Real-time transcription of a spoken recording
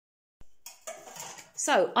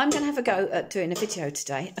So I'm going to have a go at doing a video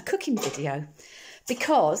today, a cooking video,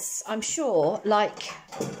 because I'm sure, like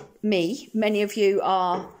me, many of you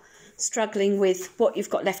are struggling with what you've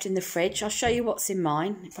got left in the fridge. I'll show you what's in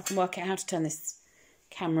mine, if I can work out how to turn this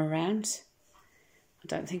camera around. I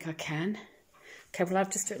don't think I can. Okay, well, I'll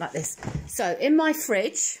just do it like this. So in my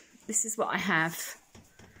fridge, this is what I have.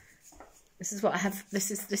 This is what I have. This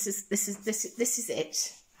is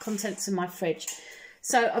it. Contents of my fridge.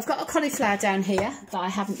 So I've got a cauliflower down here that I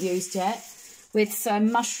haven't used yet, with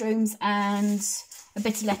some mushrooms and a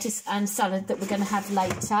bit of lettuce and salad that we're going to have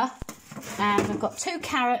later. And I've got 2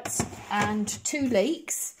 carrots and 2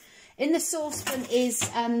 leeks. In the saucepan is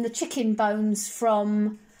the chicken bones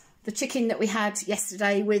from the chicken that we had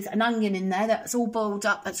yesterday, with an onion in there. That's all boiled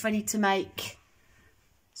up. That's ready to make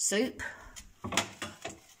soup.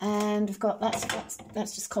 And I've got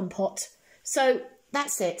that's just compote. So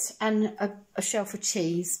that's it, and a shelf of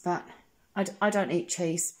cheese, but I don't eat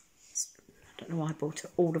cheese. I don't know why I bought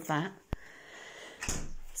all of that.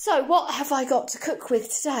 So what have I got to cook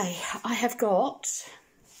with today? I have got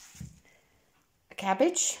a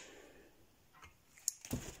cabbage,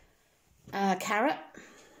 a carrot,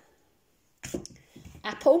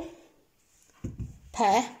 apple,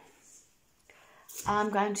 pear. I'm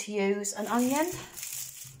going to use an onion.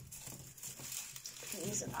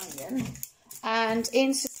 Use an onion. And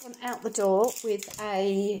Ian's just gone out the door with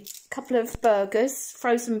a couple of burgers,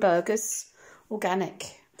 frozen burgers,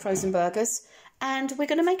 organic frozen burgers, and we're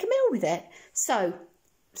going to make a meal with it. So,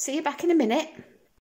 see you back in a minute.